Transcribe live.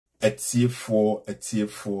Etiefo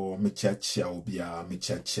mechiachia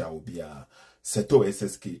obia seto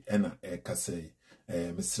SSK ena kase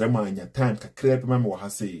mesrema anya time kakra bi ma me wa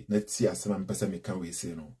se na ti asema mpese me kan we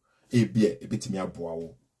se no ebia ebetimi aboa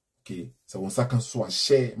wo okay so won saka so a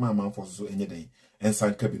share ma manfo so enye den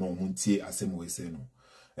ensanka bi no muntie asem we se no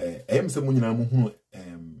se munyina mu hunu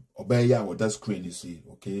obaya wo da screen see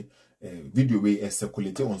okay video we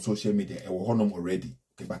circulate on social media e wo honom already.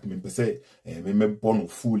 But me pese me born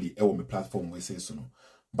fully e wo me platform we say so no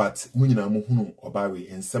but munyina mo hunu obawe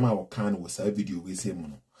ensema wo kan wo sa video we say mo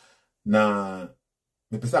no na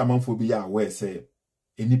me pese amanfo bi ya we say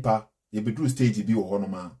enipa ye bedru stage bi wo hono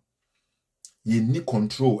ma ye ni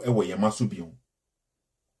control e wo ye maso bi on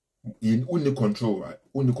ye uni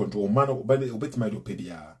control man obetima do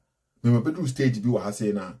pedia me bedru stage bi wo ha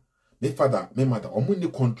say na me father me mother omuni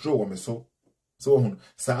control wo me so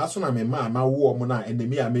sa aso na me ma wo mo na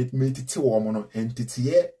enemy a me titi wo mo no entity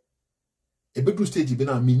e bedu stage bi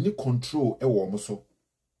na me ni control e wo mo so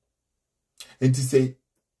enti say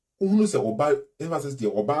uhunu se oba emphasis the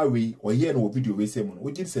oba we oye no video we say mo no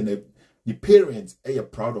we did say the parents are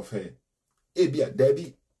proud of her e bia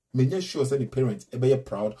dabi me nya sure say the parents e be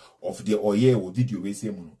proud of the oye wo video we say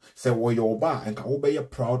mo no say wo your oba enka wo be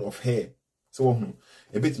proud of her so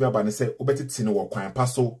a bit me about say obetiti no kwan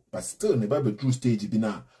paso but still ne ba be true stage bi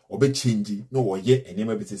na obe change no wo ye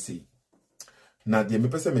enema bi say na de me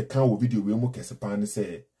pese me kan wo video we mu kese pan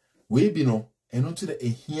say we bi no eno to the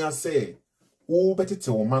ehia say wo betiti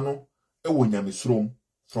wo ma no e wo nyamesrom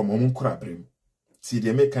from omun kurabrem si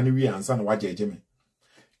de me kan wi ansa na wajeje me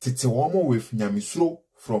tete wo mo with nyamesro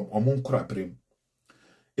from omun kurabrem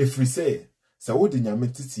if we say wo de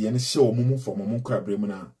nyametiti ye ne hye omun from omun kurabrem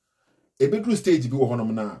na ebedru stage bi wo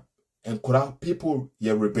honom na enkora people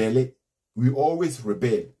ye rebel. We always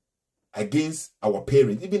rebel against our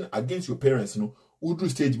parents, even against your parents no udru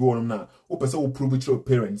stage bi honom na wo pese wo prove to your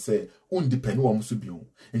parents say undepend wo am so bi on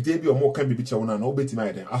enti bi o mo kan bi chawo na obetima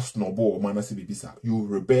ya den asnobo o mana se bibisa. You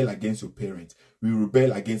rebel against your parents, we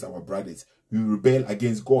rebel against our brothers, we rebel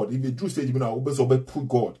against God. If you do stage bi na wo pese put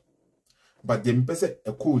God, but dem pese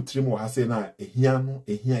e ko trim wo ha say na ehia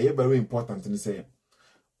ye very important ni say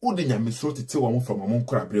udi nyamesro tete wo from amon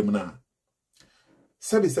kurabrem na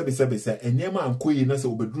sabi say enyema ankoyi na se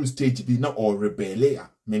obedru stage bi na or rebelle a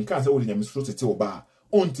menka se udi nyamesro tete wo ba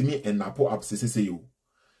ontimi enapo absese yo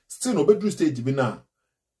still no obedru stage bi na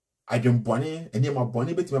adwembone enyema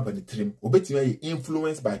bone betimi abane trim obetimi ye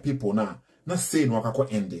influenced by people na say no akakọ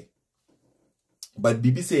ende but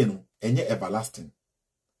bibi say no enye everlasting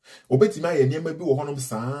obetimi ye enyema bi wo honom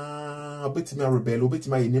saa obetimi rebelle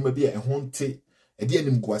obetimi ye enyema bi ehonte edi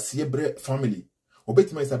anim guase bre family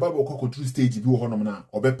obetima isa baba okoko true stage bi wo honom na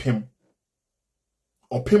obepem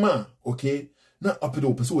opema okay na opedo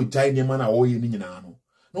opese o jai nema na wo ye ni nyina no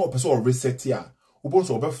na opese o reset ya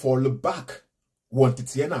obonso obe fall back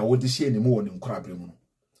wantete na wo de hye ne mu wo ne nkorabre mu no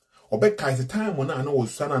obe kai the time na wo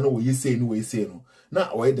suana na wo yese ni wo yese no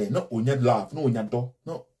na wo den na onya love na onya do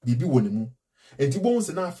na bibi wo ne mu enti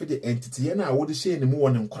bonse na afede entity na wo de hye ne mu wo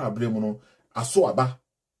ne nkorabre mu no aso aba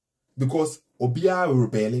because obia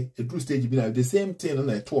rebel a true stage bi na the same thing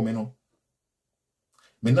na eto me no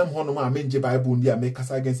menam hono ma menje bible ndi a make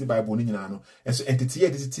kasa against bible ni nyina no enso entity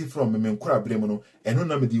identity from me nkora brem no eno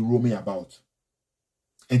na me di roam about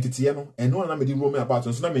entity no eno na me di roam about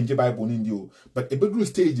enso na menje bible ni ndi o but a bedru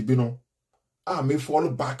stage bi no me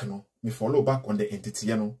follow back on the entity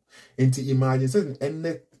no enti imagine say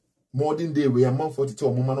enne modern day we am 42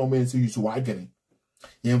 omoma na o men say you so adwene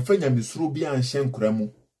ye mfa nyamesuro bi anhye nkora mu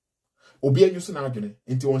obi anyuso na adwene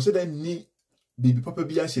enti won hye dan ni bibi papa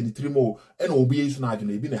bi ahye ni trimo ena obi anyuso na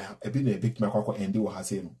adwene ebi na ebekima kwakọ endi wo ha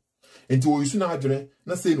sei no enti wo yuso na adwene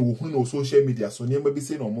na sei no wo hunu no social media so niam bi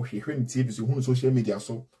sei no mo hwehwe ntie bi so hunu social media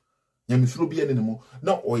so nyamesuro bi ene ne mo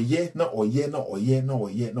na oye na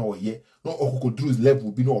okoko drugs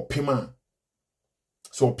level bi na opema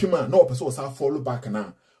so opema na opese o sa follow back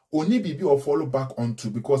na oni bibi o follow back onto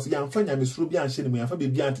because ya mfa nyamesuro bi anhye ne mo ya mfa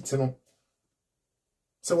bibi antete no.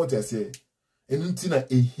 So what I say, enuntina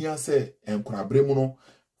ehia se enkorabre mu no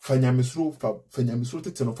fanyamesro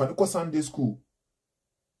tete no fa ko Sunday school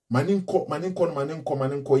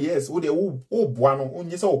maninko yes wo de wo boa no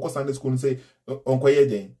onye se wo ko Sunday school say onkoye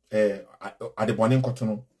den adebone nkoto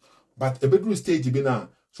no but ebedru stage bi na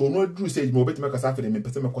so no edru stage mo betima kasa fe de me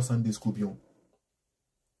pese me ko Sunday school bi on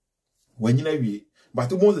wanyina wie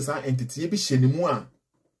but mo se sa entity bi hye ne mu a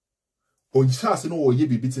oncha se no wo ye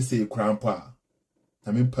bibi te se krampa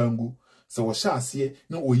na mempangu so wo sha ase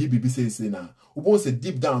na oyi bibi sese na wo se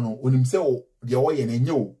deep down no onim se o de wo ye na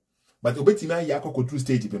nye o but obetimi ayi akoko true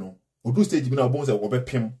stage bi no o true stage bi na wo se wo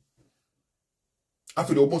bepem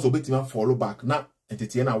After the almost obey follow back na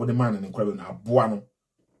entertain with the man and incredible na buano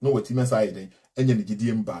no what him side and you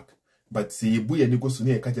need back but see buy and go to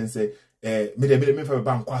near catch and say me for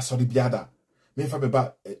bank kwa sorry biada me for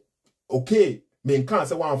ba okay me can't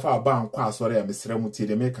say one for bank kwa sorry a Mr. Muti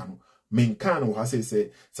de mekano me can who has say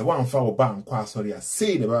one for bank kwa sorry a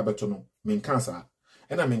say the babeto me cancer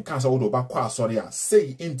and I mean cancer odo ba kwa sorry a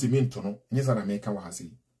say intimate no yes and I make wa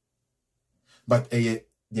say but the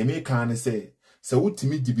American say so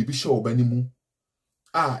wutimi di bibi show bani mu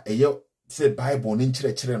say Bible ni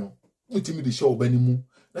nkyerɛkyerɛ no wutimi di show bani mu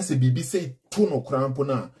na se bibi say to no krampo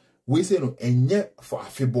na we say no enye for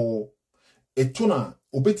afebo eto na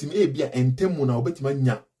obetimi ebia entemu na obetimi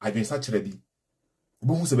anya adwensa kyerɛ bi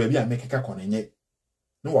obohu se baabi a mekeka kɔ nenye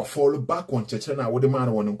na wa fall back on kyerɛkyerɛ na wode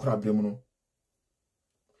man won nkora brem no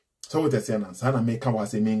so what say na sana meka wa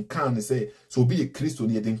say men kan say so be a Christian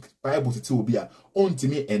ye den Bible tete obi a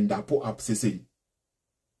ontimi endapo up say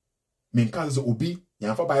men kan so obi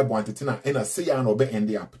yamfa Bible antete na na say ya na obe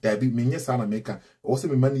end up da bi menye sana meka o say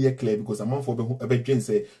me man ye clear because amanfo be dwen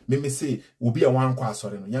say me say obi a wan kwa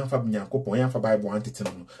asore no yamfa nyankopon yamfa Bible antete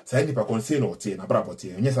no say nipa kon say no tie na brabo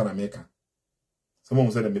tie menye sana meka some mo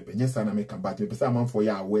say dem menye sana meka but me say amanfo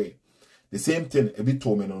ya aware the same thing a bit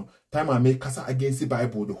told me no time I make kasa against the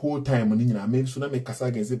Bible the whole time ni nyina make so na make kasa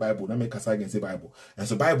against the Bible na make kasa against the Bible and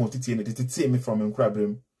so Bible titi ne titi me from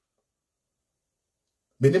encouragement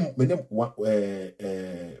me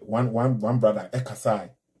one brother ekasai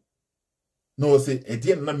no say e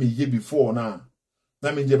dey na me ye before na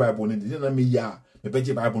me je Bible ni dey na me ya me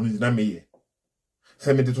beje Bible ni na me ye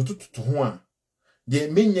say me dey to ho a dey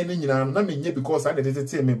me nye ni nyina na me nye because I dey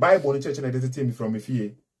titi me Bible ni church na dey titi me from me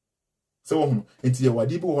fie so enti ye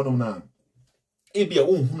wade bi wonom na ebia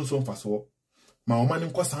ohunu so mfaso ma o man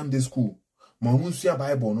nko Sunday school ma o nsua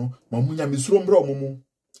Bible no ma o nya mesuro mbra omumu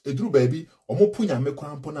eduru baabi o mo punya me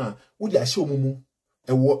krampo na wo di ahye omumu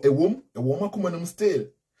ewo makomanum still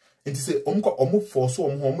enti se o mo force o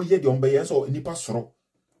mo ye de o mbe ye so nipa soro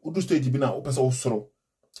udu stage bi na o pese o soro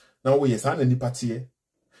na wo ye sa na nipa tie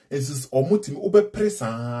enti o mo timi o be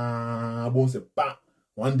presa bon se pa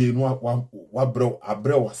one day no wa bro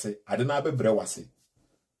abre wase adena abe bre wase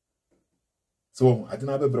so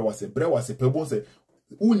adena abe bre wase pebo se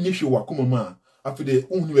unni hwe wakoma ma afide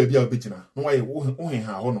unni ba bia obegina no waye wohen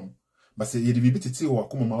ha honom ba se ye de bibi tete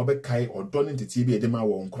wakoma ma obekai odo ne tete bi edema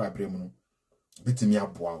wo nkora abre mu no bitimi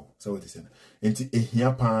aboa wo so what is it enti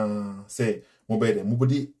ehia pa se mo be de mo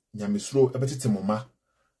bodi nyamesuro ebetete moma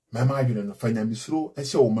mama adwene no fa nyamesuro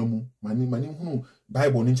ehye wo mamu mani hunu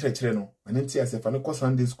Bible ni nkyerɛkyerɛ no mane ntia se fa ne ko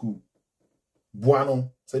Sunday school boa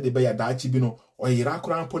no se de be ya daachi bi no oyira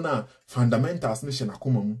akora mpo na fundamentals ne hye na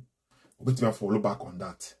koma mu obetimi follow back on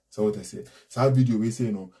that so what I say sa video we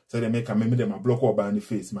say no se de make me dem block oba ne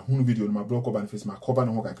face ma hunu video no ma block oba ne face ma cover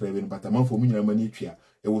no ho kakra be no but amanfo mu nyina mani twia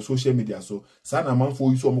e wo social media so sa na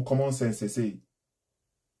amanfo yi so mo common sense say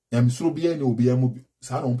nyamesuro bia ne obi amu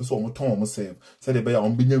sa na on pese on ton on save se de be ya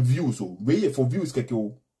on binya views so we for views keke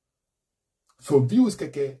o for views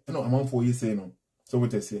keke no amanfo yi say no so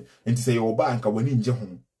what I say and say your bank wani nje ho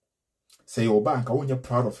say your bank wonye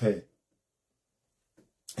proud of her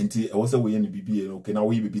enti e was we yen bibi okay na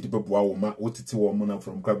we bibi de beboa wo ma wotete wo mo na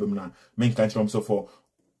from crabem na men kan chrom so for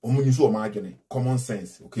omunyu so o ma agene common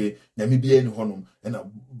sense okay nyame bia ni honom and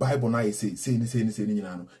Bible na say ni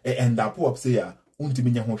nyina no e end up say ya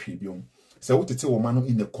untimi nya ho hwe biom say wotete wo ma no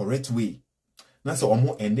in the correct way na say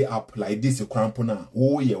omo end up like this crampo na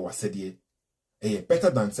wo ye wasede better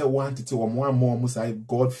than say one tete wo mo am say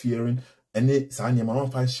God fearing and sa nyama no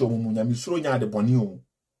fa show mu nyamesuro nya de bone o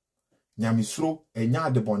nyamesuro enya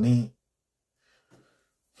de bone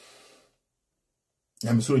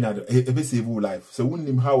nyamesuro nya de ebe save life so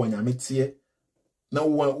wonnim how nyame tie na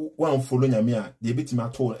one follow nyame a de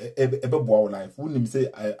betima to ebe boa life wonnim say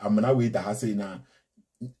amana we da ha say na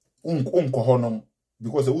unko honom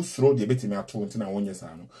because we suro de betimi ato ntina wonye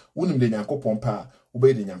sa no wonnim de nyankopon pa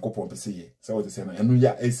obey de nyankopon pese ye say what say na enu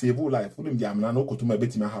ya save life wonnim de amana no kotoma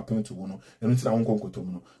betimi happen to no enu ntina wonko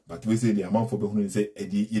kotom no but we say the amount for be hunu say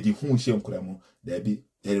ye di hu hye nkura mu da bi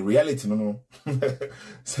the reality no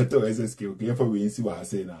seto SSK okay for we nsi wa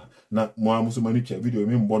say na mo amuso manu twa video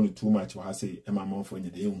me mbo no too much wa say e ma amamfo nye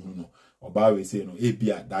de ehunu no oba we say no e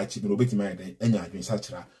bia da chi no betimi adan enya adwen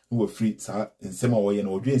sachira no we free sa nsema wo ye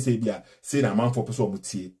no odwen say bia say na amamfo pese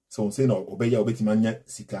omutie so say no obeya obetimi anya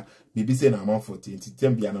sika bibi say na amamfo tie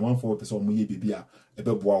ntiem bia na amamfo pese omuye bibi a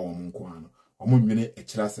ebeboa wo nko ano omo nwene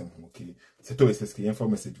ekira asem okay seto SSK info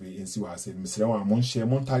message we nsi wa say misre wa mo share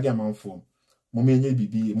mo tag amamfo momenye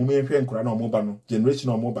bibi momenhwe nkura na omoba no generation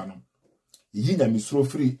na omoba no yi nyamesuro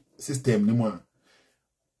free system ni mu a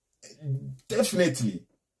definitely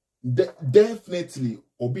definitely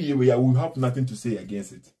obi we will have nothing to say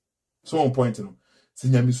against it. So on point no se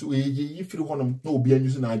nyame so ye firi honom na obi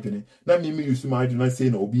anyu so na adwene na me use my adwene say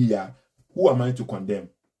na obi ya, who am I to condemn?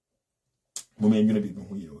 Mama enwene be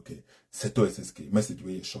hu ye. Okay, Seto SSK message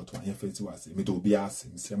we short one here face was me to obi ask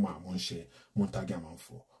me say ma mon share mon tag am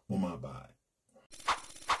for mama bye.